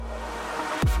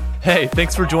Hey,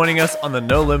 thanks for joining us on the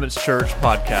No Limits Church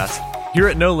podcast. Here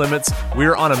at No Limits, we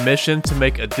are on a mission to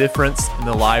make a difference in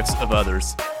the lives of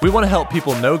others. We want to help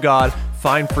people know God,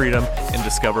 find freedom, and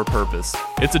discover purpose.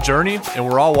 It's a journey, and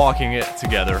we're all walking it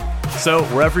together. So,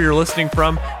 wherever you're listening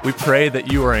from, we pray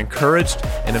that you are encouraged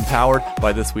and empowered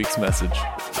by this week's message.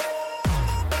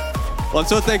 Well, I'm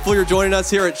so thankful you're joining us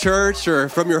here at church or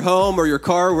from your home or your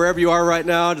car, wherever you are right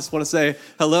now. I just want to say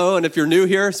hello, and if you're new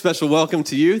here, special welcome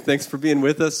to you. Thanks for being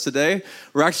with us today.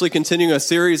 We're actually continuing a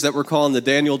series that we're calling The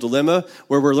Daniel Dilemma,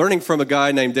 where we're learning from a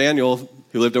guy named Daniel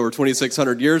who lived over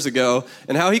 2,600 years ago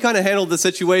and how he kind of handled the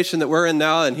situation that we're in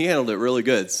now, and he handled it really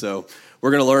good. So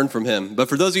we're going to learn from him. But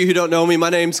for those of you who don't know me, my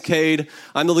name's Cade.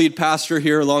 I'm the lead pastor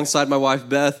here alongside my wife,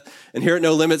 Beth. And here at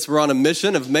No Limits, we're on a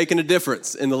mission of making a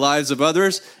difference in the lives of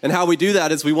others. And how we do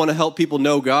that is we want to help people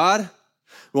know God.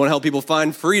 We want to help people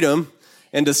find freedom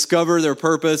and discover their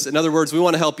purpose. In other words, we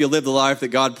want to help you live the life that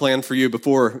God planned for you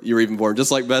before you were even born.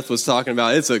 Just like Beth was talking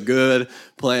about, it's a good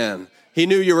plan. He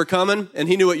knew you were coming, and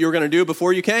he knew what you were going to do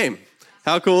before you came.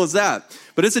 How cool is that?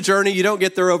 But it's a journey. You don't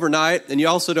get there overnight, and you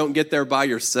also don't get there by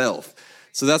yourself.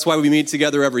 So that's why we meet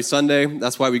together every Sunday.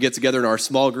 That's why we get together in our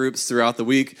small groups throughout the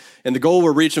week. And the goal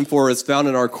we're reaching for is found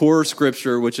in our core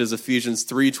scripture, which is Ephesians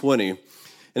 3:20. And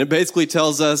it basically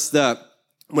tells us that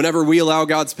whenever we allow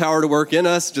God's power to work in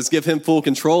us, just give him full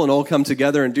control and all come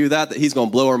together and do that he's going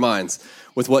to blow our minds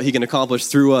with what he can accomplish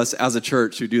through us as a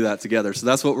church who do that together. So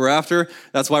that's what we're after.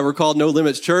 That's why we're called No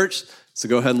Limits Church. So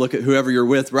go ahead and look at whoever you're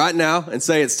with right now and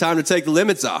say, it's time to take the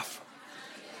limits off.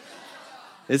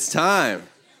 It's time.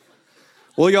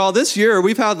 Well, y'all, this year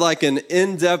we've had like an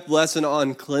in-depth lesson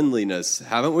on cleanliness,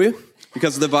 haven't we?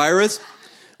 Because of the virus.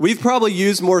 We've probably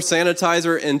used more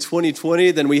sanitizer in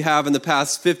 2020 than we have in the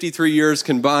past 53 years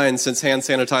combined since hand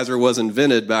sanitizer was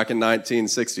invented back in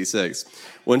 1966.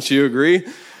 Wouldn't you agree?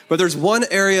 But there's one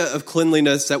area of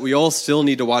cleanliness that we all still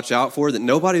need to watch out for that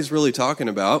nobody's really talking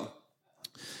about.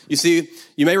 You see,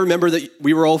 you may remember that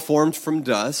we were all formed from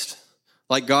dust.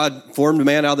 Like God formed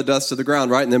man out of the dust of the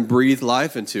ground, right? And then breathed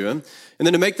life into him. And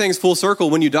then to make things full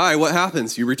circle, when you die, what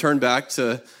happens? You return back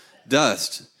to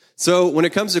dust. So when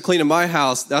it comes to cleaning my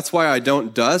house, that's why I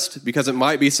don't dust, because it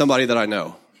might be somebody that I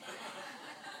know.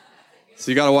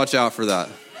 So you got to watch out for that.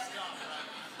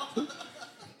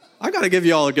 I got to give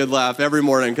you all a good laugh every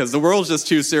morning because the world's just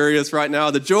too serious right now.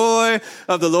 The joy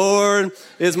of the Lord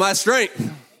is my strength.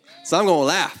 So I'm going to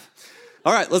laugh.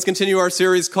 All right, let's continue our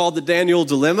series called The Daniel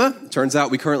Dilemma. It turns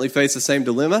out we currently face the same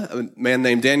dilemma. A man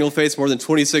named Daniel faced more than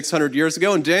 2,600 years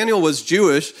ago. And Daniel was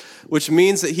Jewish, which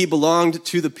means that he belonged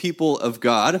to the people of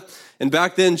God. And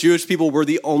back then, Jewish people were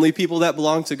the only people that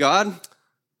belonged to God.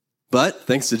 But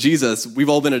thanks to Jesus, we've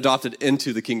all been adopted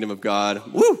into the kingdom of God.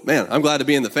 Woo, man, I'm glad to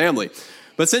be in the family.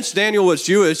 But since Daniel was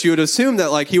Jewish, you would assume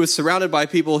that like he was surrounded by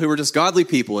people who were just godly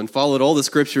people and followed all the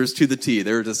scriptures to the T.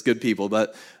 They were just good people.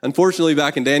 But unfortunately,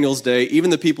 back in Daniel's day, even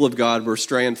the people of God were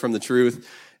straying from the truth.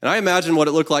 And I imagine what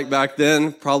it looked like back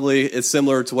then probably is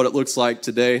similar to what it looks like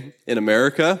today in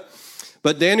America.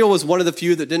 But Daniel was one of the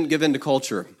few that didn't give in to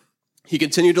culture. He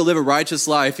continued to live a righteous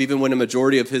life even when a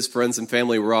majority of his friends and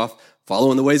family were off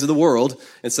following the ways of the world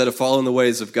instead of following the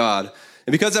ways of God.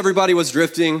 And because everybody was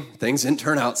drifting, things didn't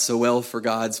turn out so well for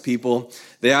God's people.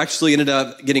 They actually ended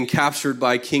up getting captured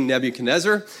by King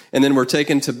Nebuchadnezzar and then were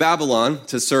taken to Babylon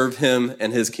to serve him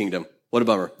and his kingdom. What a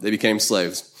bummer. They became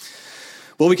slaves.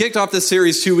 Well, we kicked off this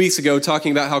series 2 weeks ago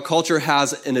talking about how culture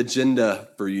has an agenda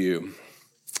for you.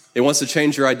 It wants to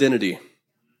change your identity.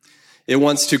 It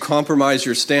wants to compromise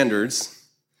your standards.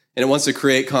 And it wants to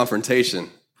create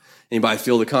confrontation. Anybody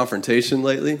feel the confrontation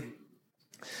lately?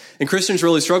 And Christians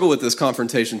really struggle with this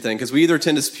confrontation thing because we either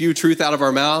tend to spew truth out of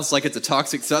our mouths like it's a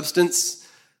toxic substance,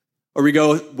 or we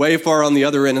go way far on the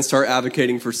other end and start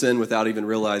advocating for sin without even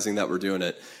realizing that we're doing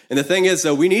it. And the thing is,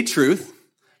 though, we need truth,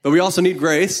 but we also need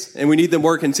grace, and we need them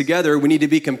working together. We need to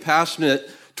be compassionate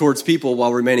towards people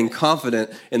while remaining confident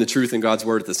in the truth in God's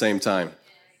word at the same time.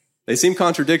 They seem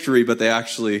contradictory, but they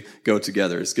actually go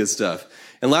together. It's good stuff.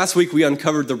 And last week, we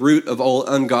uncovered the root of all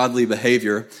ungodly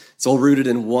behavior. It's all rooted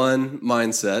in one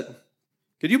mindset.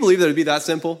 Could you believe that it'd be that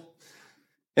simple?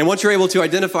 And once you're able to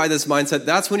identify this mindset,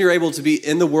 that's when you're able to be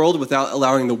in the world without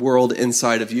allowing the world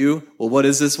inside of you. Well, what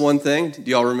is this one thing? Do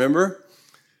y'all remember?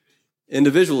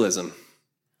 Individualism.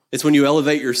 It's when you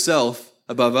elevate yourself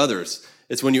above others.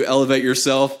 It's when you elevate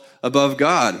yourself above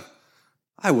God.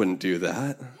 I wouldn't do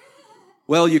that.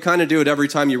 Well, you kind of do it every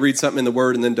time you read something in the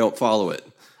Word and then don't follow it.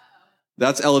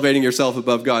 That's elevating yourself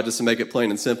above God, just to make it plain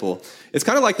and simple. It's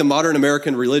kind of like the modern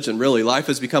American religion, really. Life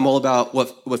has become all about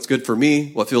what's good for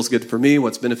me, what feels good for me,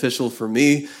 what's beneficial for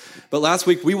me. But last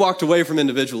week, we walked away from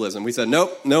individualism. We said,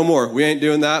 nope, no more. We ain't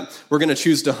doing that. We're going to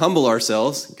choose to humble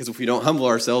ourselves, because if we don't humble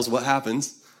ourselves, what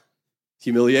happens?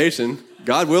 Humiliation.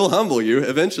 God will humble you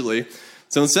eventually.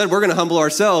 So instead, we're going to humble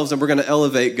ourselves, and we're going to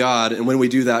elevate God. And when we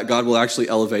do that, God will actually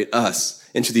elevate us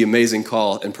into the amazing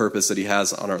call and purpose that he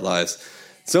has on our lives.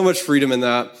 So much freedom in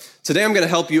that. Today, I'm going to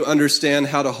help you understand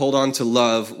how to hold on to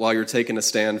love while you're taking a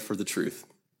stand for the truth.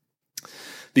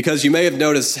 Because you may have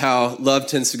noticed how love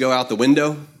tends to go out the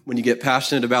window when you get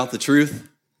passionate about the truth.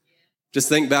 Just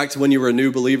think back to when you were a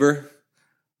new believer,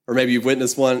 or maybe you've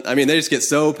witnessed one. I mean, they just get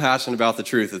so passionate about the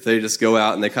truth that they just go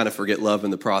out and they kind of forget love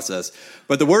in the process.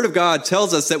 But the Word of God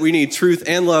tells us that we need truth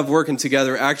and love working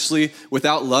together. Actually,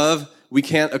 without love, we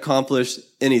can't accomplish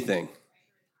anything.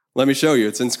 Let me show you.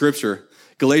 It's in Scripture.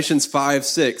 Galatians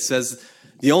 5:6 says,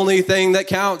 the only thing that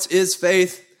counts is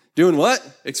faith. Doing what?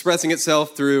 Expressing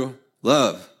itself through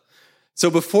love.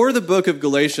 So before the book of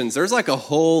Galatians, there's like a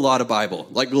whole lot of Bible.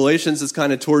 Like Galatians is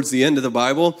kind of towards the end of the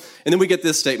Bible. And then we get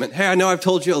this statement. Hey, I know I've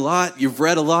told you a lot. You've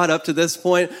read a lot up to this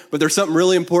point, but there's something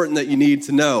really important that you need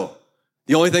to know.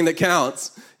 The only thing that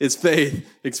counts is faith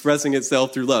expressing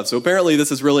itself through love. So apparently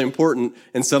this is really important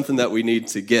and something that we need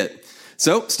to get.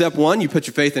 So step one, you put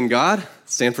your faith in God,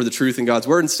 stand for the truth in God's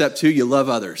word. And step two, you love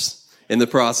others in the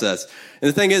process. And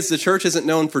the thing is, the church isn't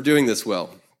known for doing this well,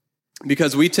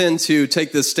 because we tend to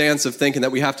take this stance of thinking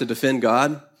that we have to defend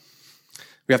God.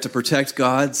 We have to protect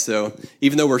God. So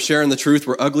even though we're sharing the truth,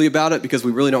 we're ugly about it because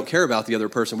we really don't care about the other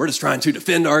person. We're just trying to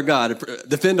defend our God,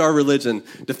 defend our religion,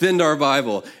 defend our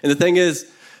Bible. And the thing is,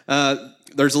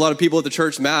 there's a lot of people at the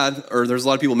church mad, or there's a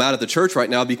lot of people mad at the church right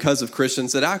now because of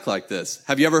Christians that act like this.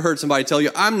 Have you ever heard somebody tell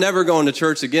you, I'm never going to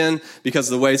church again because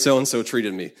of the way so-and-so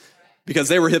treated me? Because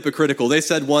they were hypocritical. They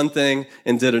said one thing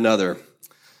and did another.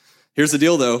 Here's the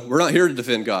deal, though. We're not here to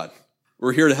defend God.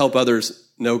 We're here to help others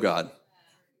know God.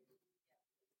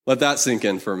 Let that sink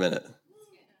in for a minute.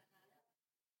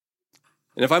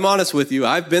 And if I'm honest with you,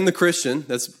 I've been the Christian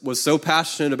that was so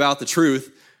passionate about the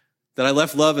truth that I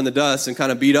left love in the dust and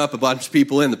kind of beat up a bunch of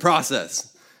people in the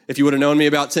process. If you would have known me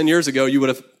about 10 years ago, you would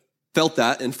have felt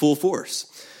that in full force.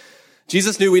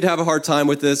 Jesus knew we'd have a hard time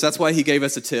with this. That's why he gave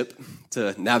us a tip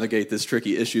to navigate this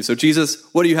tricky issue. So Jesus,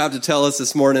 what do you have to tell us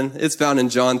this morning? It's found in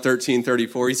John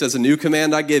 13:34. He says, a new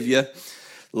command I give you,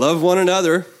 love one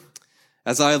another.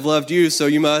 As I have loved you, so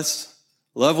you must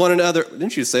love one another.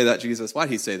 Didn't you say that, Jesus? Why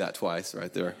did he say that twice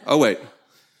right there? Oh, wait.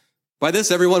 By this,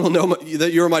 everyone will know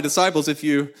that you are my disciples if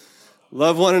you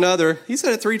love one another. He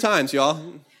said it 3 times, y'all.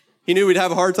 He knew we'd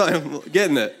have a hard time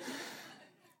getting it.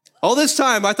 All this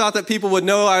time, I thought that people would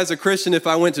know I was a Christian if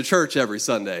I went to church every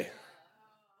Sunday.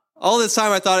 All this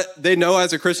time, I thought they'd know I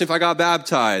was a Christian if I got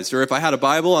baptized, or if I had a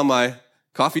Bible on my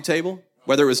coffee table.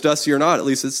 Whether it was dusty or not, at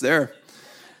least it's there.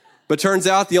 But turns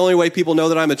out the only way people know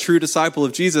that I'm a true disciple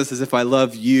of Jesus is if I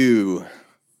love you,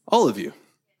 all of you,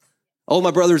 all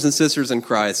my brothers and sisters in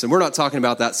Christ. And we're not talking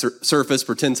about that surface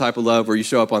pretend type of love where you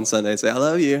show up on Sunday and say, I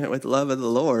love you with the love of the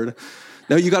Lord.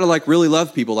 No, you got to really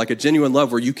love people, like a genuine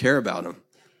love where you care about them.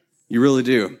 You really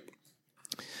do.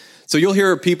 So you'll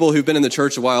hear people who've been in the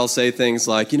church a while say things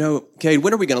like, Cade,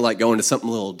 when are we going to go into something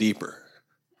a little deeper?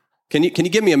 Can you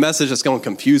give me a message that's going to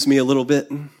confuse me a little bit?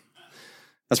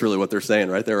 That's really what they're saying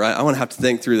right there, right? I want to have to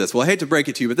think through this. Well, I hate to break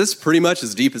it to you, but this is pretty much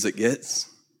as deep as it gets.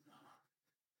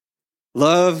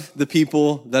 Love the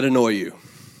people that annoy you.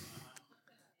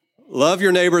 Love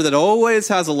your neighbor that always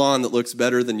has a lawn that looks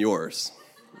better than yours.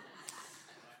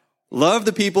 Love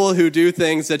the people who do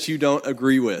things that you don't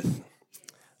agree with.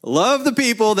 Love the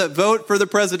people that vote for the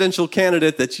presidential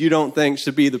candidate that you don't think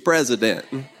should be the president.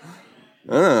 Did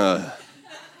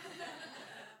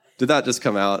that just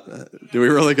come out? Do we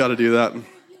really got to do that?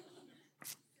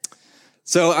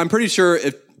 So I'm pretty sure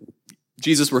if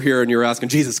Jesus were here and you were asking,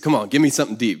 Jesus, come on, give me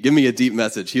something deep. Give me a deep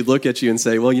message. He'd look at you and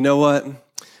say, well, you know what?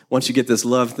 Once you get this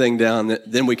love thing down,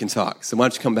 then we can talk. So why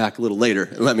don't you come back a little later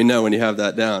and let me know when you have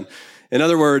that down. In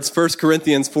other words, 1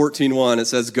 Corinthians 14:1, it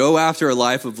says, go after a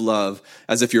life of love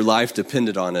as if your life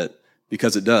depended on it,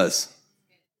 because it does.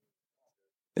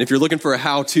 And if you're looking for a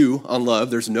how-to on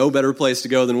love, there's no better place to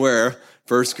go than where?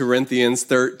 1 Corinthians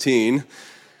 13.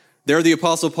 There, the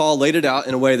Apostle Paul laid it out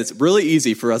in a way that's really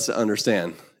easy for us to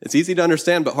understand. It's easy to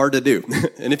understand, but hard to do.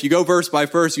 And if you go verse by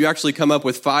verse, you actually come up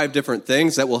with 5 different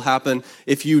things that will happen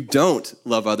if you don't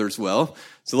love others well.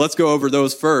 So let's go over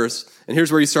those first. And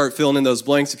here's where you start filling in those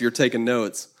blanks if you're taking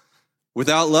notes.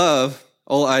 Without love,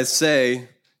 all I say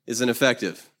is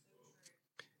ineffective.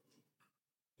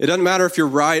 It doesn't matter if you're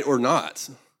right or not.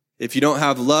 If you don't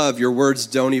have love, your words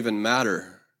don't even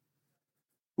matter.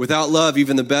 Without love,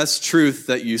 even the best truth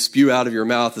that you spew out of your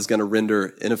mouth is going to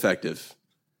render ineffective.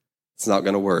 It's not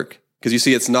going to work. Because you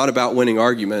see, it's not about winning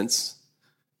arguments.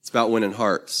 It's about winning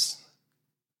hearts.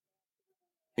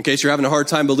 In case you're having a hard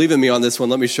time believing me on this one,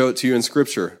 let me show it to you in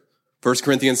Scripture. 1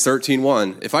 Corinthians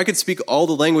 13:1. If I could speak all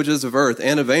the languages of earth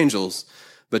and of angels,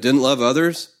 but didn't love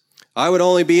others, I would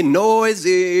only be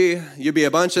noisy. You'd be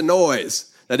a bunch of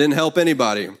noise. That didn't help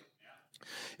anybody.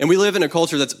 And we live in a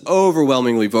culture that's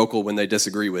overwhelmingly vocal when they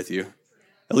disagree with you.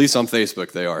 At least on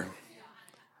Facebook they are.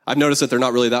 I've noticed that they're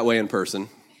not really that way in person.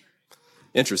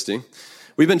 Interesting.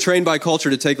 We've been trained by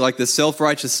culture to take like this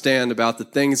self-righteous stand about the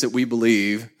things that we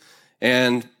believe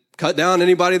and cut down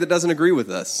anybody that doesn't agree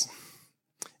with us.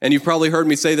 And you've probably heard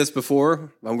me say this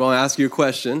before. I'm going to ask you a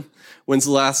question. When's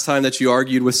the last time that you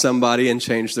argued with somebody and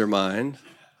changed their mind?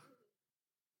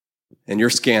 And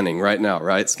you're scanning right now,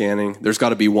 right? Scanning. There's got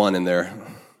to be one in there.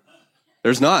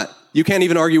 There's not. You can't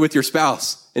even argue with your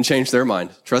spouse and change their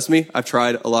mind. Trust me, I've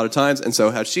tried a lot of times, and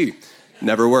so has she.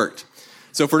 Never worked.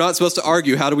 So if we're not supposed to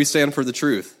argue, how do we stand for the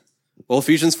truth? Well,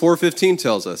 Ephesians 4:15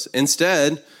 tells us,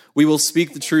 instead, we will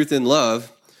speak the truth in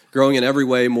love, growing in every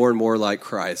way more and more like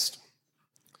Christ.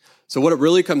 So what it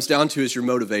really comes down to is your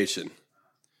motivation.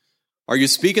 Are you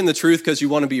speaking the truth because you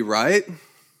want to be right?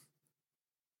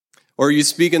 Or are you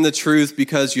speaking the truth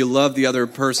because you love the other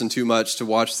person too much to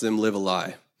watch them live a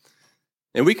lie?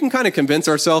 And we can kind of convince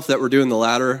ourselves that we're doing the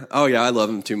latter. Oh yeah, I love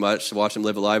them too much to watch them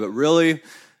live a lie. But really,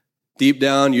 deep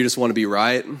down, you just want to be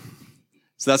right.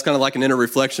 So that's kind of like an inner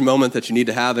reflection moment that you need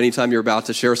to have anytime you're about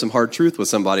to share some hard truth with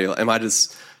somebody. Am I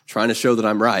just trying to show that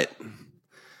I'm right?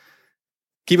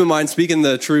 Keep in mind, speaking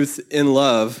the truth in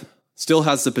love still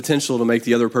has the potential to make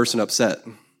the other person upset.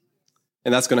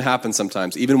 And that's going to happen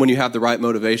sometimes, even when you have the right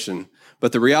motivation.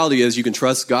 But the reality is you can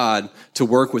trust God to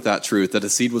work with that truth, that a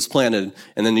seed was planted,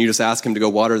 and then you just ask him to go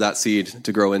water that seed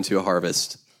to grow into a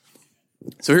harvest.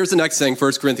 So here's the next thing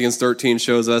 1 Corinthians 13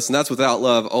 shows us, and that's without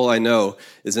love, all I know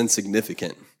is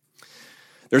insignificant.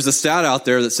 There's a stat out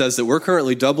there that says that we're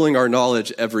currently doubling our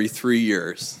knowledge every 3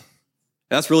 years.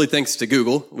 That's really thanks to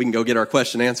Google. We can go get our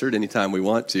question answered anytime we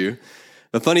want to.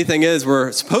 The funny thing is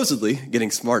we're supposedly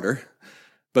getting smarter,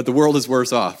 but the world is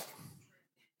worse off.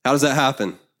 How does that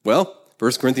happen? Well,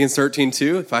 1 Corinthians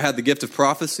 13:2, if I had the gift of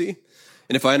prophecy,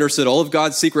 and if I understood all of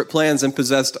God's secret plans and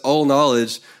possessed all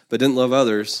knowledge, but didn't love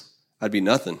others, I'd be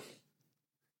nothing.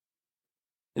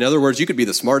 In other words, you could be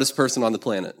the smartest person on the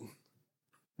planet,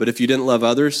 but if you didn't love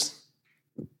others,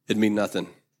 it'd mean nothing.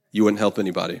 You wouldn't help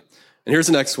anybody. And here's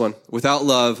the next one. Without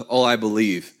love, all I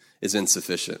believe is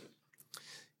insufficient.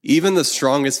 Even the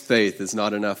strongest faith is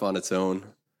not enough on its own.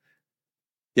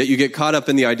 Yet you get caught up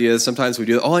in the idea, sometimes we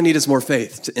do, all I need is more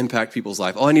faith to impact people's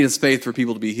life. All I need is faith for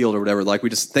people to be healed or whatever. Like we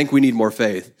just think we need more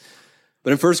faith.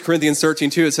 But in 1 Corinthians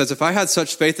 13:2, it says, if I had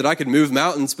such faith that I could move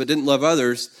mountains but didn't love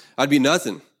others, I'd be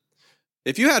nothing.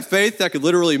 If you had faith that could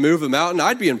literally move a mountain,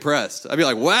 I'd be impressed. I'd be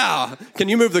like, wow, can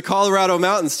you move the Colorado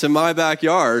mountains to my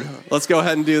backyard? Let's go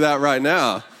ahead and do that right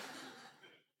now.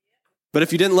 But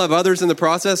if you didn't love others in the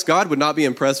process, God would not be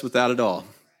impressed with that at all.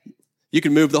 You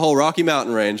could move the whole Rocky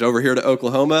Mountain range over here to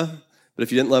Oklahoma, but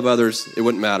if you didn't love others, it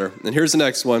wouldn't matter. And here's the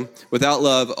next one. Without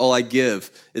love, all I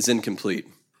give is incomplete.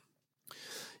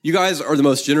 You guys are the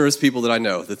most generous people that I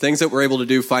know. The things that we're able to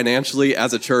do financially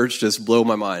as a church just blow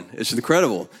my mind. It's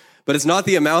incredible. But it's not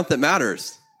the amount that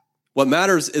matters. What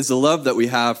matters is the love that we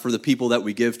have for the people that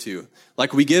we give to.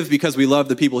 Like we give because we love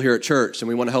the people here at church and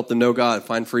we want to help them know God,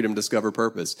 find freedom, discover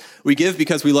purpose. We give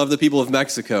because we love the people of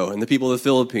Mexico and the people of the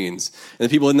Philippines and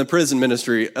the people in the prison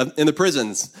ministry, in the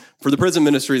prisons, for the prison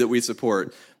ministry that we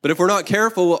support. But if we're not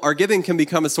careful, our giving can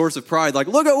become a source of pride. Like,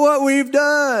 look at what we've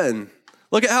done.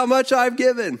 Look at how much I've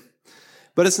given.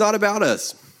 But it's not about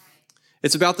us.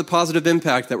 It's about the positive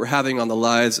impact that we're having on the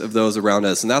lives of those around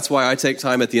us. And that's why I take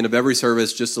time at the end of every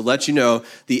service just to let you know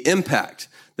the impact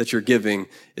that your giving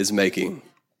is making.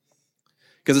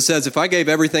 Because it says, if I gave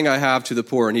everything I have to the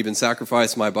poor and even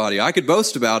sacrificed my body, I could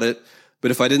boast about it,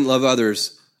 but if I didn't love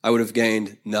others, I would have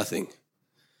gained nothing.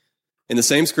 In the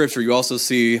same scripture, you also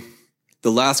see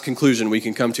the last conclusion we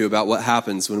can come to about what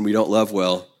happens when we don't love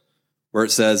well, where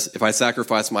it says, if I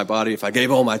sacrificed my body, if I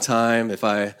gave all my time, if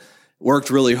I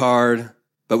worked really hard,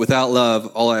 but without love,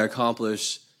 all I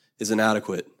accomplish is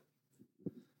inadequate.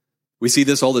 We see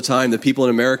this all the time. The people in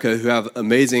America who have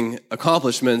amazing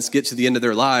accomplishments get to the end of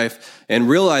their life and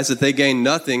realize that they gained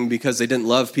nothing because they didn't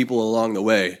love people along the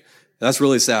way. That's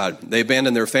really sad. They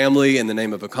abandoned their family in the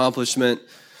name of accomplishment.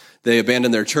 They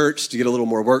abandoned their church to get a little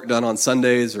more work done on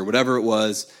Sundays or whatever it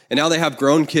was. And now they have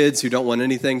grown kids who don't want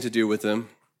anything to do with them.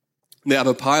 They have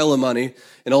a pile of money,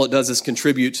 and all it does is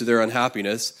contribute to their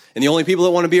unhappiness. And the only people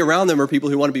that want to be around them are people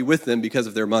who want to be with them because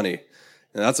of their money.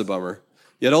 And that's a bummer.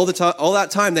 Yet all that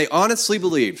time, they honestly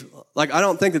believed, like I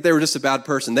don't think that they were just a bad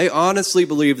person. They honestly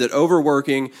believed that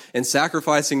overworking and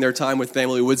sacrificing their time with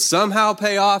family would somehow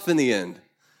pay off in the end.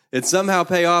 It'd somehow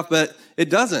pay off, but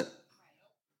it doesn't.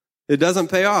 It doesn't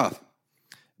pay off.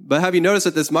 But have you noticed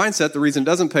that this mindset, the reason it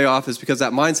doesn't pay off is because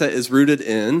that mindset is rooted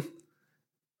in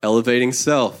elevating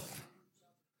self.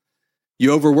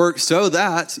 You overwork so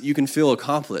that you can feel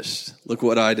accomplished. Look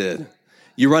what I did.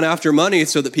 You run after money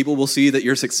so that people will see that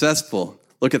you're successful.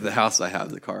 Look at the house I have,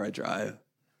 the car I drive.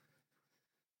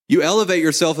 You elevate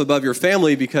yourself above your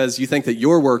family because you think that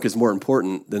your work is more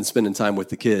important than spending time with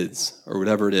the kids or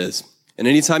whatever it is. And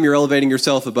anytime you're elevating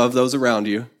yourself above those around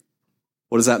you,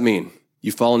 what does that mean?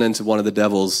 You've fallen into one of the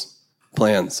devil's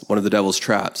plans, one of the devil's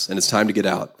traps, and it's time to get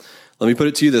out. Let me put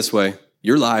it to you this way.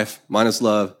 Your life minus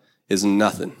love is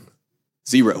nothing.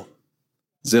 Zero.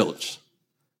 Zilch.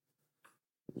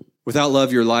 Without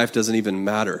love, your life doesn't even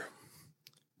matter.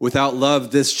 Without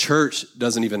love, this church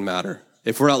doesn't even matter.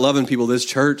 If we're not loving people, this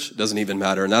church doesn't even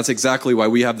matter. And that's exactly why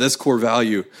we have this core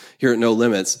value here at No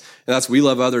Limits. And that's we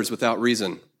love others without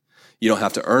reason. You don't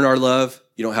have to earn our love.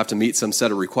 You don't have to meet some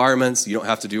set of requirements. You don't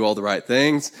have to do all the right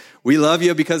things. We love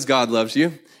you because God loves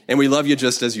you. And we love you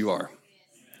just as you are.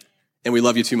 And we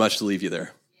love you too much to leave you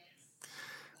there.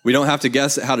 We don't have to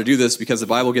guess at how to do this because the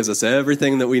Bible gives us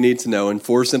everything that we need to know in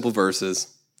 4 simple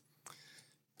verses.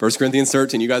 1 Corinthians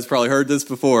 13, you guys probably heard this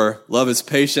before. Love is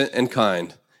patient and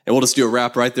kind. And we'll just do a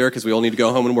wrap right there because we all need to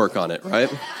go home and work on it,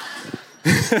 right?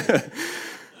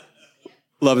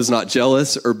 Love is not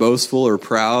jealous or boastful or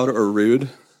proud or rude.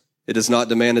 It does not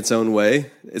demand its own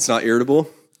way. It's not irritable.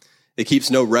 It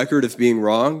keeps no record of being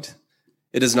wronged.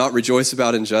 It does not rejoice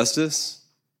about injustice.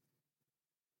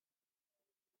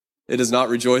 It does not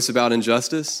rejoice about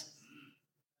injustice.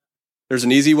 There's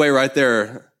an easy way right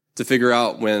there to figure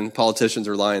out when politicians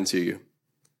are lying to you.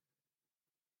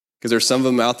 Because there's some of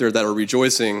them out there that are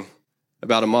rejoicing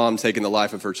about a mom taking the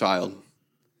life of her child,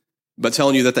 but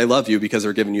telling you that they love you because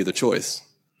they're giving you the choice.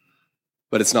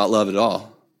 But it's not love at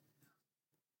all.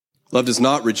 Love does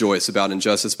not rejoice about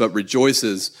injustice, but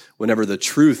rejoices whenever the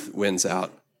truth wins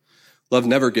out. Love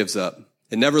never gives up.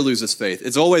 It never loses faith.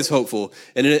 It's always hopeful,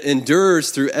 and it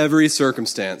endures through every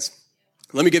circumstance.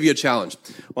 Let me give you a challenge.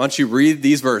 Why don't you read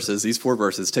these verses, these 4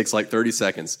 verses. It takes like 30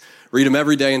 seconds. Read them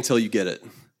every day until you get it.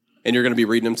 And you're going to be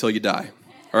reading them until you die.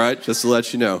 All right? Just to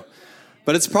let you know.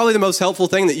 But it's probably the most helpful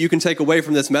thing that you can take away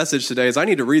from this message today is I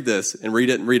need to read this and read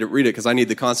it because I need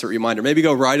the constant reminder. Maybe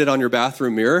go write it on your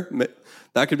bathroom mirror.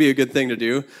 That could be a good thing to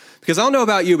do. Because I don't know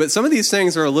about you, but some of these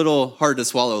things are a little hard to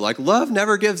swallow. Like love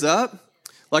never gives up.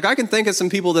 Like I can think of some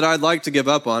people that I'd like to give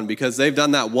up on because they've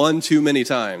done that one too many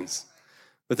times.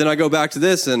 But then I go back to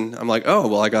this and I'm like, oh,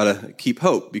 well, I got to keep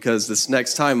hope because this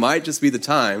next time might just be the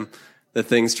time that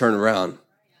things turn around.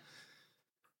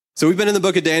 So we've been in the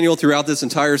book of Daniel throughout this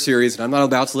entire series, and I'm not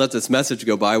about to let this message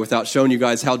go by without showing you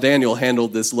guys how Daniel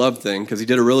handled this love thing because he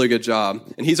did a really good job.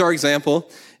 And he's our example.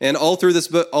 And all through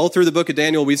the book of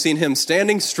Daniel, we've seen him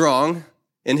standing strong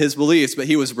in his beliefs, but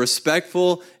he was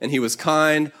respectful and he was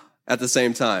kind at the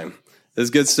same time. It was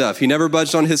good stuff. He never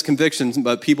budged on his convictions,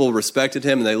 but people respected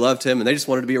him and they loved him and they just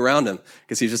wanted to be around him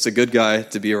because he's just a good guy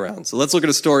to be around. So let's look at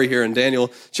a story here in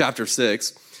Daniel chapter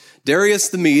 6. Darius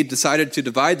the Mede decided to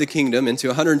divide the kingdom into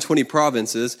 120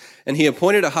 provinces, and he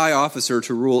appointed a high officer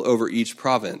to rule over each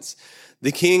province.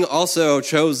 The king also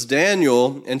chose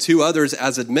Daniel and 2 others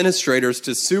as administrators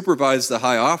to supervise the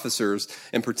high officers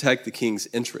and protect the king's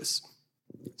interests.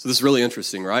 So this is really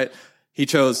interesting, right?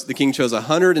 The king chose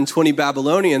 120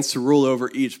 Babylonians to rule over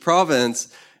each province,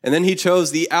 and then he chose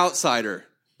the outsider,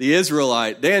 the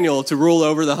Israelite, Daniel, to rule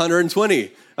over the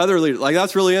 120 other leaders. Like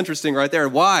that's really interesting right there.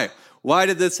 Why? Why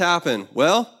did this happen?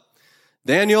 Well,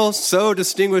 Daniel so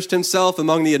distinguished himself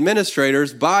among the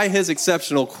administrators by his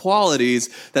exceptional qualities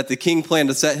that the king planned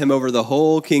to set him over the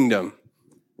whole kingdom.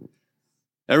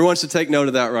 Everyone should take note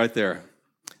of that right there.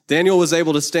 Daniel was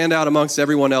able to stand out amongst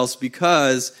everyone else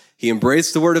because he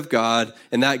embraced the word of God,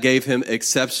 and that gave him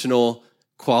exceptional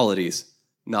qualities,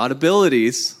 not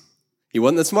abilities. He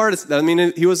wasn't the smartest.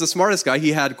 He was the smartest guy.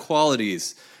 He had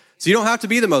qualities. So you don't have to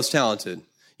be the most talented.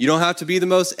 You don't have to be the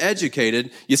most educated.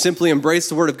 You simply embrace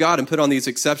the word of God and put on these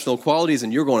exceptional qualities,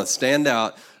 and you're going to stand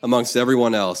out amongst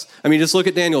everyone else. Just look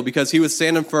at Daniel. Because he was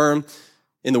standing firm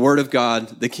in the word of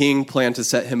God, the king planned to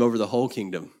set him over the whole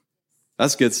kingdom.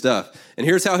 That's good stuff. And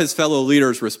here's how his fellow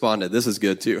leaders responded. This is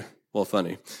good too. Well,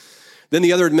 funny. Then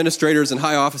the other administrators and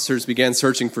high officers began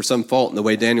searching for some fault in the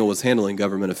way Daniel was handling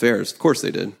government affairs. Of course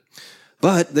they did.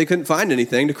 But they couldn't find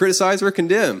anything to criticize or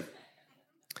condemn.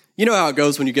 You know how it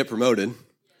goes when you get promoted.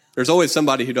 There's always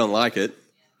somebody who don't like it.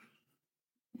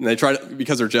 And they try to,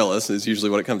 because they're jealous, is usually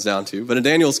what it comes down to. But in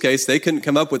Daniel's case, they couldn't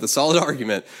come up with a solid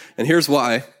argument. And here's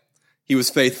why. He was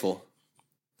faithful,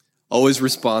 always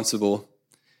responsible,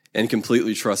 and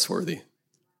completely trustworthy.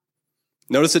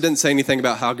 Notice it didn't say anything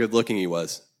about how good looking he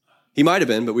was. He might have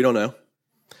been, but we don't know.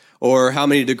 Or how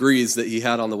many degrees that he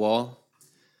had on the wall.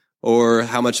 Or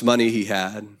how much money he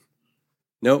had.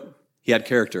 Nope, he had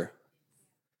character.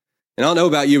 And I don't know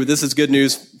about you, but this is good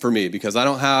news for me because I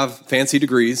don't have fancy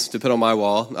degrees to put on my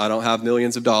wall. I don't have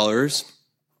millions of dollars.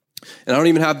 And I don't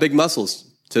even have big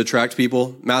muscles to attract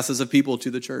people, masses of people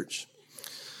to the church.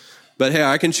 But hey,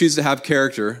 I can choose to have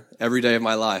character every day of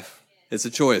my life. It's a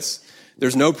choice.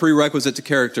 There's no prerequisite to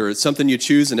character. It's something you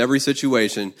choose in every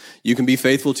situation. You can be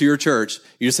faithful to your church.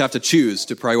 You just have to choose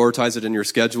to prioritize it in your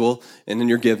schedule and in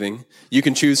your giving. You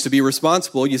can choose to be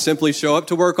responsible. You simply show up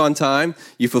to work on time.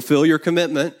 You fulfill your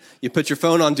commitment. You put your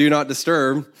phone on Do Not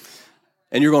Disturb,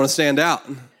 and you're going to stand out,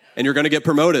 and you're going to get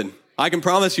promoted. I can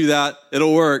promise you that.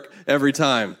 It'll work every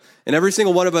time. And every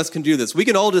single one of us can do this. We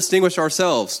can all distinguish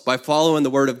ourselves by following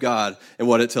the Word of God and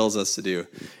what it tells us to do.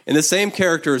 And the same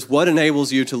character is what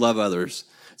enables you to love others.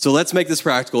 So let's make this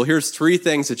practical. Here's 3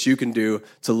 things that you can do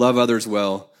to love others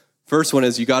well. First one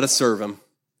is you got to serve them.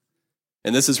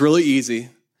 And this is really easy.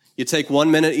 You take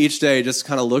 1 minute each day, just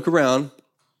kind of look around,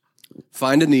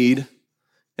 find a need,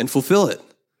 and fulfill it.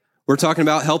 We're talking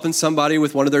about helping somebody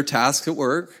with one of their tasks at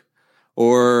work,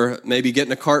 or maybe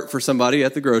getting a cart for somebody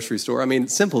at the grocery store. I mean,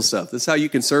 simple stuff. This is how you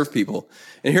can serve people.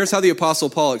 And here's how the Apostle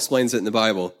Paul explains it in the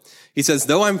Bible. He says,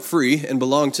 though I'm free and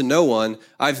belong to no one,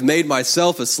 I've made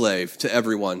myself a slave to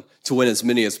everyone to win as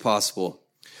many as possible.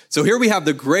 So here we have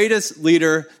the greatest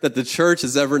leader that the church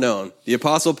has ever known, the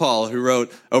Apostle Paul, who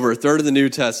wrote over a third of the New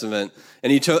Testament.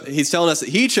 And he's telling us that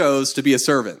he chose to be a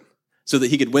servant so that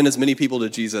he could win as many people to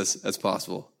Jesus as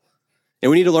possible. And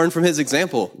we need to learn from his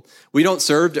example. We don't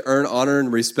serve to earn honor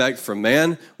and respect from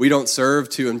man. We don't serve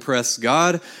to impress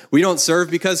God. We don't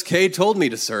serve because Kay told me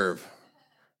to serve.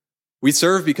 We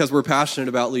serve because we're passionate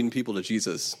about leading people to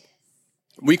Jesus.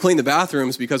 We clean the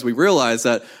bathrooms because we realize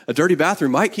that a dirty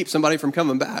bathroom might keep somebody from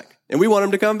coming back. And we want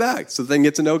them to come back so they can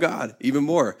get to know God even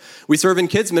more. We serve in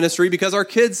kids ministry because our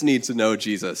kids need to know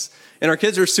Jesus. And our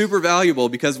kids are super valuable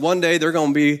because one day they're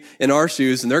going to be in our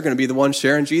shoes and they're going to be the ones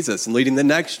sharing Jesus and leading the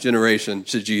next generation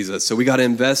to Jesus. So we got to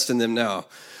invest in them now.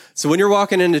 So when you're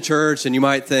walking into church and you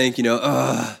might think,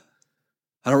 I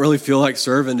don't really feel like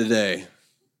serving today.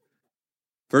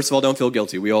 First of all, don't feel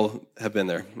guilty. We all have been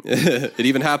there. It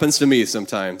even happens to me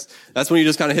sometimes. That's when you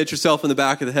just kind of hit yourself in the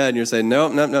back of the head and you're saying,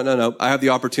 no. I have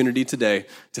the opportunity today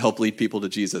to help lead people to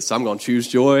Jesus. So I'm going to choose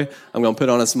joy. I'm going to put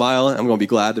on a smile. I'm going to be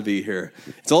glad to be here.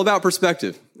 It's all about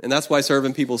perspective. And that's why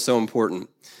serving people is so important.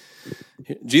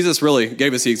 Jesus really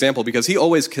gave us the example because he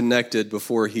always connected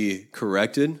before he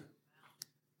corrected.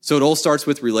 So it all starts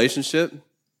with relationship.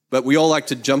 But we all like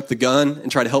to jump the gun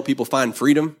and try to help people find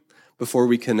freedom before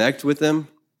we connect with them.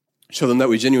 Show them that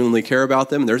we genuinely care about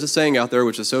them. And there's a saying out there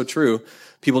which is so true.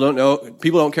 People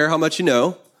don't care how much you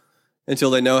know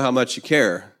until they know how much you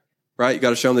care, right? You got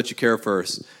to show them that you care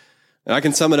first. And I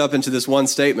can sum it up into this one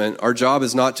statement. Our job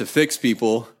is not to fix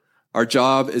people. Our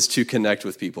job is to connect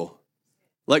with people.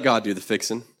 Let God do the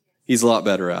fixing. He's a lot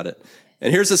better at it.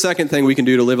 And here's the second thing we can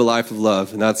do to live a life of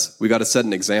love, and that's we got to set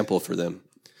an example for them.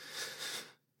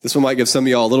 This one might give some of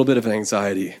y'all a little bit of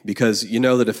anxiety because you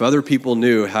know that if other people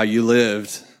knew how you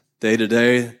lived day to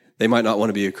day, they might not want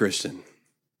to be a Christian.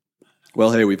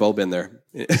 Well, hey, we've all been there.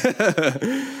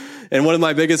 And one of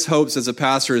my biggest hopes as a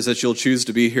pastor is that you'll choose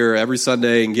to be here every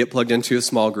Sunday and get plugged into a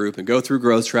small group and go through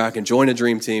Growth Track and join a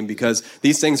dream team because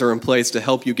these things are in place to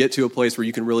help you get to a place where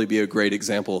you can really be a great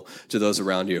example to those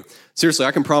around you. Seriously,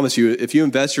 I can promise you, if you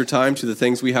invest your time to the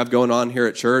things we have going on here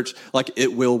at church,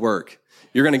 it will work.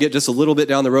 You're going to get just a little bit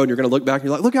down the road and you're going to look back and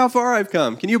you're like, look how far I've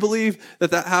come. Can you believe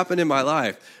that happened in my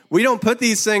life? We don't put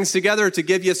these things together to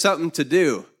give you something to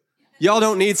do. Y'all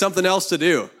don't need something else to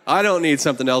do. I don't need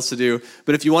something else to do.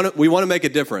 But if we want to make a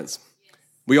difference.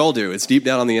 We all do. It's deep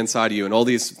down on the inside of you, and all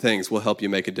these things will help you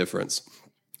make a difference.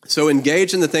 So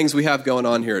engage in the things we have going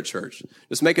on here at church.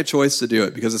 Just make a choice to do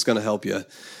it because it's going to help you.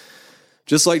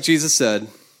 Just like Jesus said,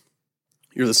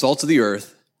 you're the salt of the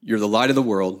earth. You're the light of the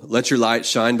world. Let your light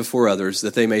shine before others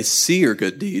that they may see your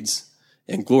good deeds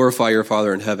and glorify your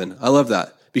Father in heaven. I love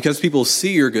that. Because people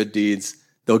see your good deeds,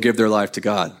 they'll give their life to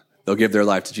God. They'll give their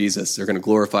life to Jesus. They're going to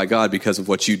glorify God because of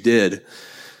what you did.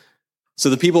 So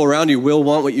the people around you will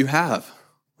want what you have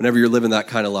whenever you're living that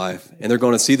kind of life. And they're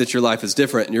going to see that your life is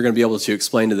different, and you're going to be able to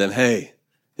explain to them, hey,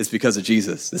 it's because of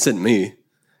Jesus. This isn't me.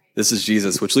 This is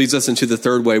Jesus, which leads us into the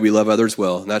third way we love others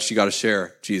well, and that's you got to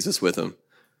share Jesus with them.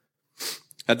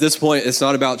 At this point, it's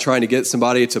not about trying to get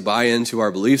somebody to buy into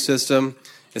our belief system.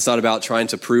 It's not about trying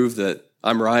to prove that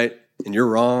I'm right and you're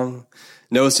wrong.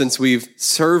 No, since we've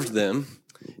served them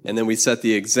and then we set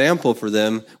the example for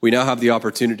them, we now have the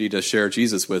opportunity to share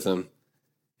Jesus with them.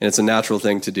 And it's a natural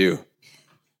thing to do.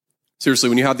 Seriously,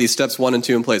 when you have these steps 1 and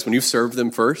 2 in place, when you've served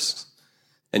them first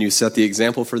and you set the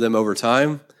example for them over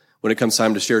time, when it comes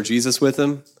time to share Jesus with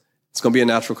them, it's going to be a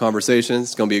natural conversation.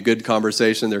 It's going to be a good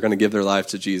conversation. They're going to give their life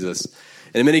to Jesus.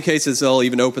 And in many cases, they'll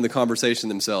even open the conversation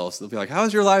themselves. They'll be like, how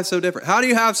is your life so different? How do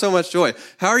you have so much joy?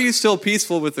 How are you still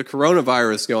peaceful with the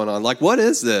coronavirus going on? Like, what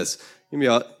is this?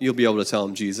 You'll be able to tell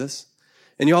them Jesus.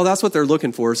 And y'all, that's what they're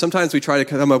looking for. Sometimes we try to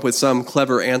come up with some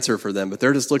clever answer for them, but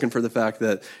they're just looking for the fact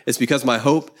that it's because my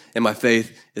hope and my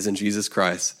faith is in Jesus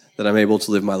Christ that I'm able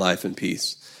to live my life in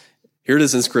peace. Here it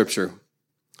is in Scripture.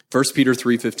 1 Peter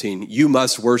 3:15, you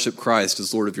must worship Christ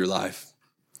as Lord of your life.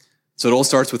 So it all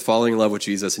starts with falling in love with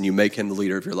Jesus and you make him the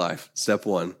leader of your life. Step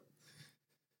 1.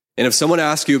 And if someone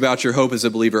asks you about your hope as a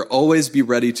believer, always be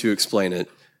ready to explain it,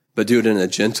 but do it in a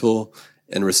gentle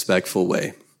and respectful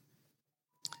way.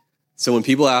 So when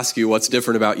people ask you what's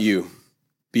different about you,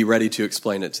 be ready to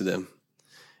explain it to them.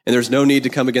 And there's no need to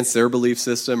come against their belief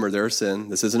system or their sin.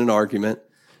 This isn't an argument.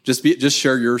 Just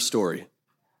share your story.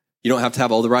 You don't have to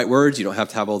have all the right words. You don't have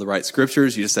to have all the right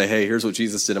scriptures. You just say, hey, here's what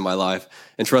Jesus did in my life,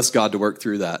 and trust God to work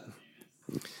through that.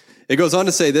 It goes on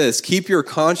to say this, keep your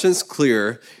conscience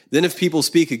clear. Then if people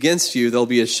speak against you, they'll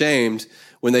be ashamed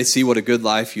when they see what a good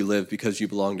life you live because you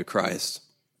belong to Christ.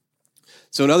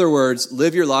 So in other words,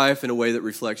 live your life in a way that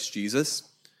reflects Jesus.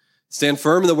 Stand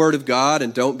firm in the word of God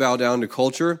and don't bow down to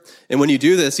culture. And when you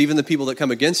do this, even the people that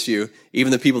come against you,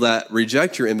 even the people that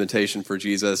reject your invitation for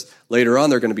Jesus, later on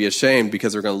they're going to be ashamed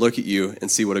because they're going to look at you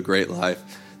and see what a great life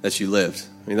that you lived.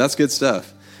 I mean, that's good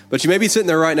stuff. But you may be sitting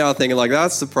there right now thinking like,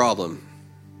 that's the problem.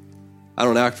 I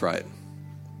don't act right.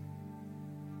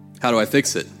 How do I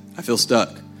fix it? I feel stuck.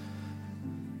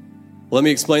 Well, let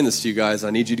me explain this to you guys.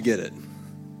 I need you to get it.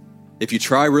 If you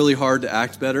try really hard to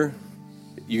act better,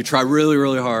 you try really,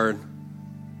 really hard,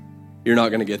 you're not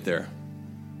going to get there.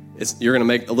 You're going to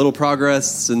make a little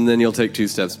progress, and then you'll take 2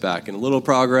 steps back, and a little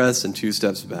progress and 2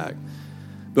 steps back.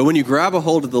 But when you grab a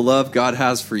hold of the love God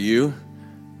has for you,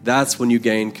 that's when you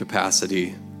gain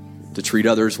capacity to treat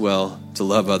others well, to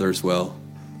love others well.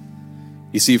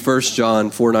 You see, 1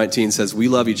 John 4:19 says, we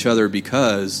love each other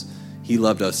because he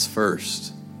loved us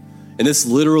first. And this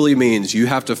literally means you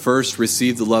have to first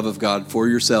receive the love of God for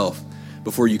yourself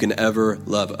before you can ever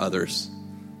love others.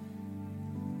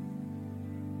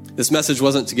 This message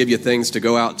wasn't to give you things to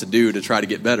go out to do to try to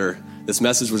get better. This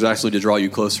message was actually to draw you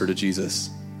closer to Jesus,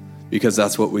 because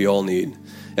that's what we all need.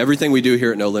 Everything we do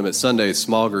here at No Limits, Sundays,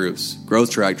 small groups, Growth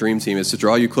Track, Dream Team, is to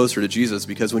draw you closer to Jesus,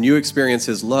 because when you experience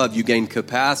his love, you gain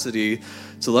capacity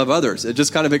to love others. It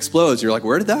just kind of explodes. You're like,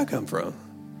 where did that come from?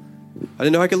 I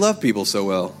didn't know I could love people so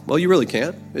well. Well, you really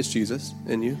can't. It's Jesus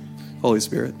in you, Holy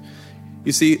Spirit.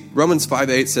 You see, Romans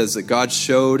 5:8 says that God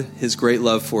showed his great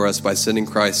love for us by sending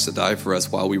Christ to die for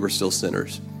us while we were still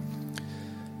sinners.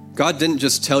 God didn't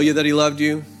just tell you that he loved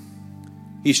you.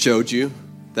 He showed you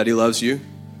that he loves you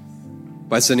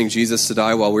by sending Jesus to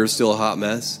die while we were still a hot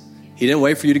mess. He didn't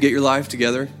wait for you to get your life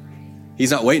together. He's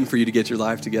not waiting for you to get your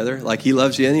life together. Like, he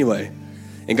loves you anyway.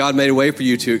 And God made a way for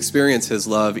you to experience his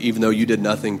love even though you did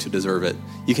nothing to deserve it.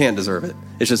 You can't deserve it.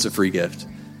 It's just a free gift.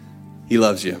 He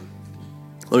loves you.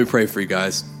 Let me pray for you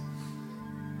guys.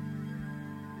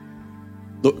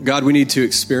 Look, God, we need to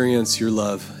experience your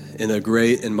love in a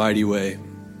great and mighty way.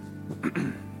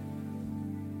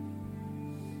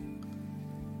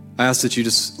 I ask that you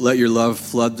just let your love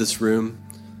flood this room,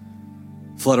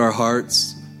 flood our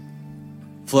hearts,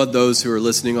 flood those who are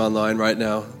listening online right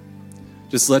now.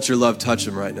 Just let your love touch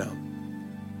them right now.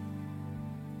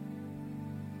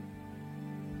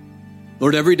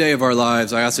 Lord, every day of our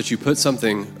lives, I ask that you put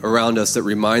something around us that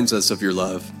reminds us of your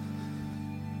love.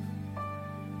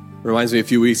 It reminds me a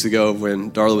few weeks ago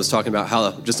when Darla was talking about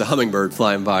how just a hummingbird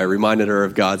flying by reminded her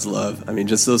of God's love. I mean,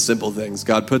 just those simple things.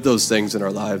 God, put those things in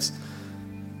our lives.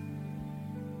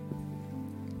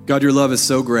 God, your love is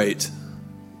so great.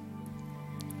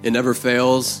 It never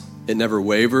fails. It never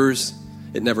wavers.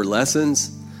 It never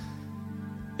lessens.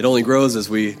 It only grows as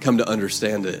we come to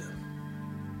understand it.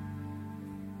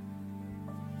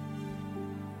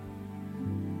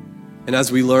 And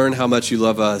as we learn how much you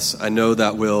love us, I know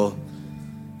that will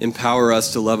empower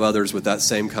us to love others with that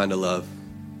same kind of love.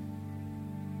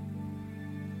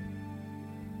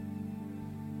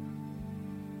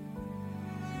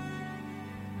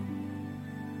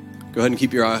 Go ahead and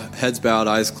keep your heads bowed,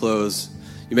 eyes closed.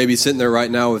 You may be sitting there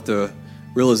right now with the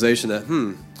realization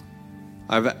that,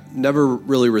 I've never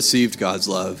really received God's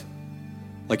love.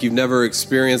 Like you've never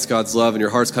experienced God's love and your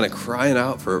heart's kind of crying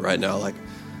out for it right now. Like,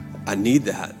 I need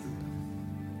that.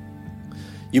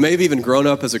 You may have even grown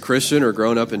up as a Christian or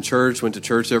grown up in church, went to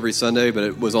church every Sunday, but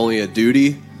it was only a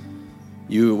duty.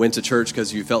 You went to church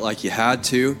because you felt like you had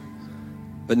to.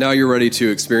 But now you're ready to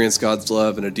experience God's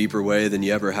love in a deeper way than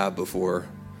you ever have before.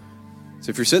 So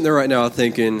if you're sitting there right now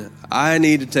thinking, I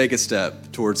need to take a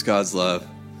step towards God's love,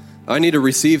 I need to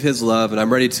receive his love, and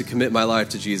I'm ready to commit my life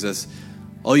to Jesus,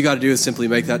 all you got to do is simply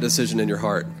make that decision in your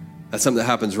heart. That's something that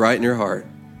happens right in your heart.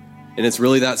 And it's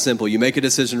really that simple. You make a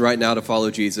decision right now to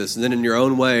follow Jesus, and then in your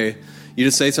own way, you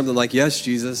just say something like, yes,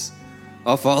 Jesus,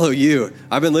 I'll follow you.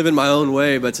 I've been living my own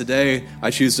way, but today I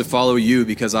choose to follow you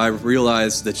because I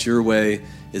realize that your way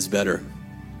is better.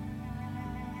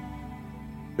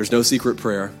 There's no secret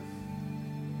prayer.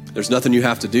 There's nothing you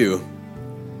have to do.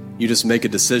 You just make a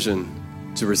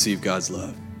decision to receive God's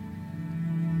love.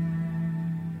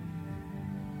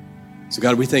 So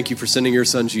God, we thank you for sending your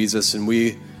son Jesus, and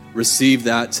we receive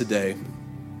that today.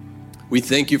 We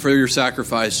thank you for your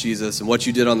sacrifice, Jesus, and what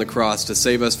you did on the cross to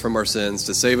save us from our sins,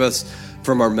 to save us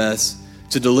from our mess,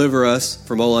 to deliver us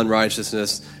from all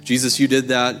unrighteousness. Jesus, you did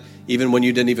that even when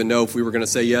you didn't even know if we were going to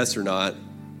say yes or not.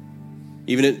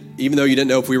 Even though you didn't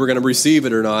know if we were going to receive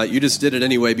it or not, you just did it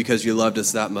anyway because you loved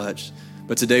us that much.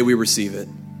 But today we receive it.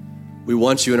 We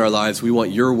want you in our lives. We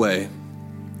want your way.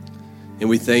 And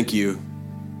we thank you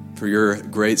for your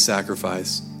great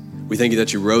sacrifice. We thank you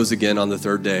that you rose again on the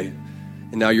third day.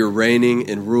 And now you're reigning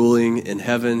and ruling in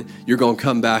heaven. You're going to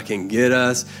come back and get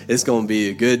us. It's going to be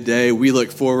a good day. We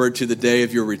look forward to the day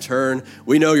of your return.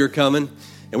 We know you're coming.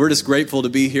 And we're just grateful to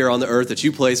be here on the earth, that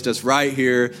you placed us right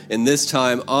here in this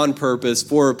time on purpose,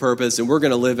 for a purpose, and we're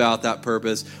going to live out that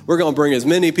purpose. We're going to bring as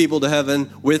many people to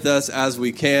heaven with us as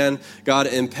we can. God,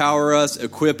 empower us,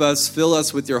 equip us, fill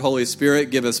us with your Holy Spirit,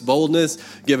 give us boldness,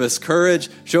 give us courage,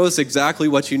 show us exactly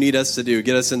what you need us to do.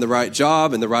 Get us in the right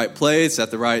job, in the right place,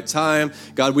 at the right time.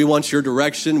 God, we want your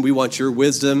direction. We want your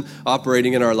wisdom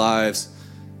operating in our lives.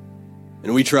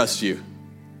 And we trust you,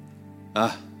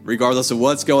 regardless of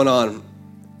what's going on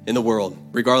in the world,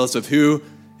 regardless of who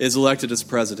is elected as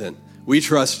president. We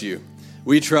trust you.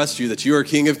 We trust you that you are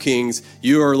King of Kings,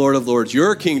 you are Lord of Lords.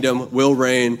 Your kingdom will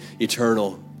reign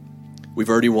eternal. We've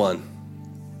already won.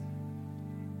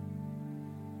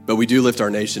 But we do lift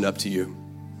our nation up to you.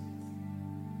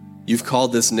 You've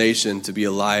called this nation to be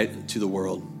a light to the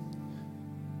world.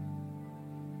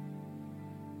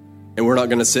 And we're not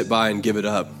going to sit by and give it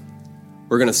up.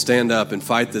 We're going to stand up and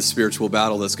fight this spiritual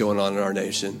battle that's going on in our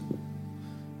nation.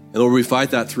 And Lord, we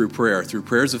fight that through prayer, through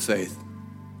prayers of faith.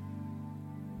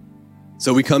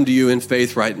 So we come to you in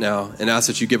faith right now and ask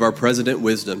that you give our president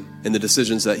wisdom in the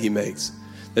decisions that he makes,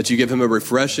 that you give him a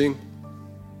refreshing,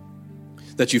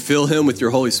 that you fill him with your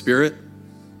Holy Spirit.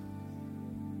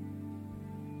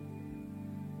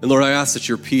 And Lord, I ask that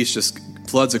your peace just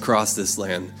floods across this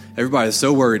land. Everybody is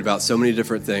so worried about so many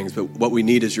different things, but what we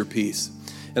need is your peace.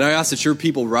 And I ask that your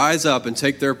people rise up and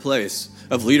take their place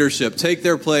of leadership, take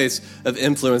their place of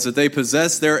influence, that they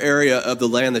possess their area of the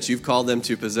land that you've called them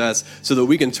to possess, so that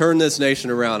we can turn this nation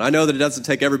around. I know that it doesn't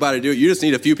take everybody to do it. You just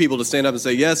need a few people to stand up and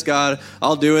say, yes, God,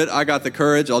 I'll do it. I got the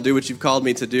courage. I'll do what you've called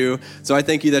me to do. So I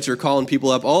thank you that you're calling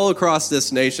people up all across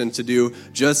this nation to do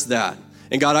just that.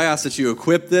 And God, I ask that you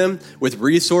equip them with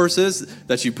resources,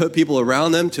 that you put people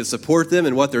around them to support them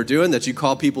in what they're doing, that you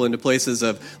call people into places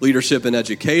of leadership in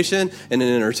education and in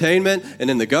entertainment and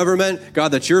in the government.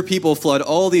 God, that your people flood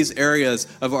all these areas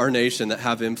of our nation that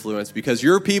have influence, because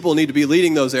your people need to be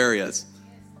leading those areas.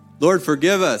 Lord,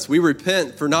 forgive us. We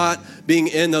repent for not being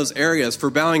in those areas, for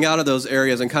bowing out of those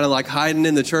areas and kind of like hiding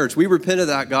in the church. We repent of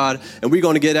that, God, and we're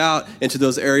going to get out into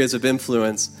those areas of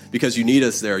influence because you need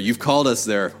us there. You've called us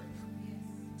there.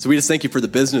 So we just thank you for the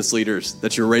business leaders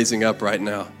that you're raising up right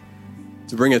now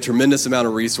to bring a tremendous amount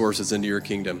of resources into your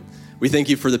kingdom. We thank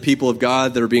you for the people of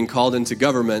God that are being called into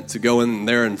government to go in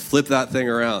there and flip that thing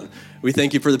around. We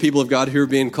thank you for the people of God who are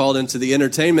being called into the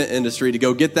entertainment industry to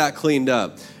go get that cleaned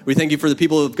up. We thank you for the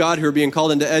people of God who are being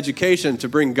called into education to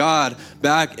bring God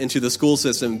back into the school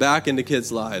system, back into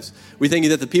kids' lives. We thank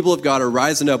you that the people of God are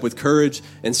rising up with courage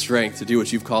and strength to do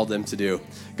what you've called them to do.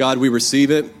 God, we receive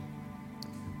it.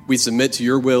 We submit to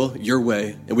your will, your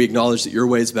way, and we acknowledge that your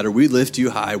way is better. We lift you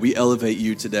high. We elevate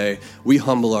you today. We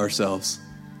humble ourselves.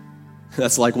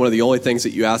 That's like one of the only things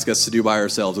that you ask us to do by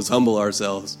ourselves is humble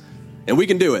ourselves. And we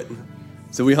can do it.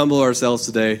 So we humble ourselves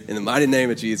today in the mighty name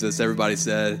of Jesus. Everybody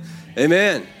said,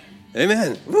 amen.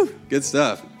 Amen. Woo, good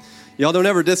stuff. Y'all don't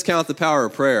ever discount the power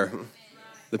of prayer.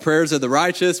 The prayers of the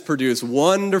righteous produce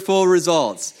wonderful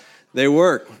results. They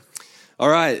work. All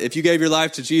right, if you gave your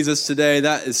life to Jesus today,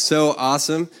 that is so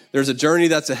awesome. There's a journey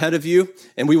that's ahead of you,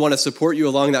 and we want to support you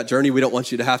along that journey. We don't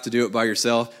want you to have to do it by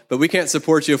yourself, but we can't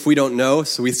support you if we don't know,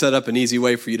 so we set up an easy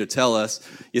way for you to tell us.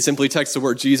 You simply text the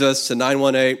word Jesus to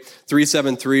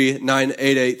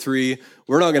 918-373-9883.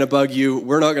 We're not going to bug you.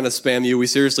 We're not going to spam you. We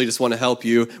seriously just want to help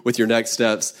you with your next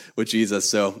steps with Jesus.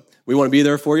 So we want to be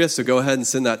there for you, so go ahead and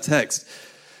send that text.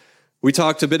 We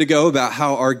talked a bit ago about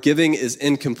how our giving is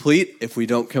incomplete if we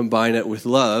don't combine it with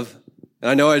love. And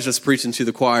I know I was just preaching to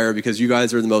the choir because you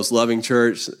guys are the most loving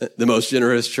church, the most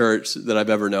generous church that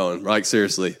I've ever known. Like,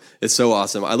 seriously, it's so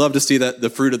awesome. I love to see that the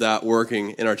fruit of that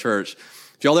working in our church.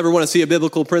 If y'all ever want to see a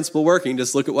biblical principle working,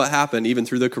 just look at what happened. Even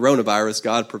through the coronavirus,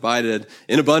 God provided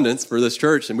in abundance for this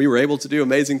church, and we were able to do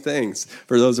amazing things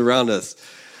for those around us.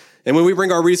 And when we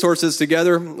bring our resources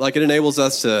together, like, it enables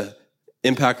us to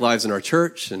impact lives in our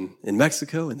church and in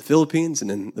Mexico and the Philippines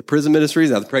and in the prison ministries,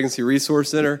 the Pregnancy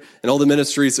Resource Center, and all the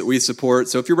ministries that we support.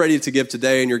 So if you're ready to give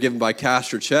today and you're giving by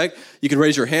cash or check, you can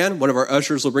raise your hand. One of our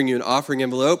ushers will bring you an offering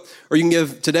envelope, or you can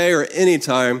give today or any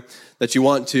time that you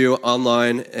want to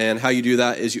online. And how you do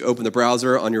that is you open the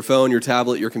browser on your phone, your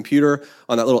tablet, your computer.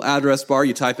 On that little address bar,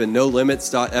 you type in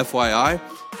nolimits.fyi,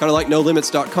 kind of like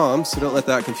nolimits.com, so don't let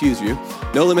that confuse you.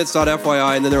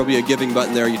 Nolimits.fyi, and then there will be a giving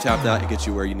button there. You tap that, it gets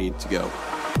you where you need to go.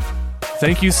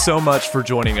 Thank you so much for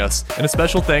joining us, and a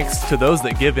special thanks to those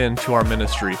that give in to our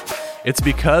ministry. It's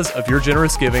because of your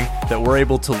generous giving that we're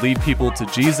able to lead people to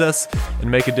Jesus and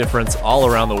make a difference all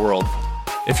around the world.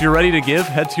 If you're ready to give,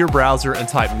 head to your browser and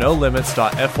type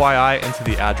nolimits.fyi into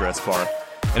the address bar.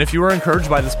 And if you were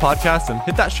encouraged by this podcast, then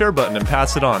hit that share button and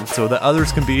pass it on so that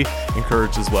others can be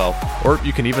encouraged as well. Or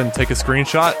you can even take a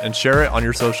screenshot and share it on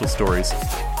your social stories.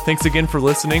 Thanks again for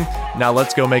listening. Now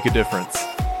let's go make a difference.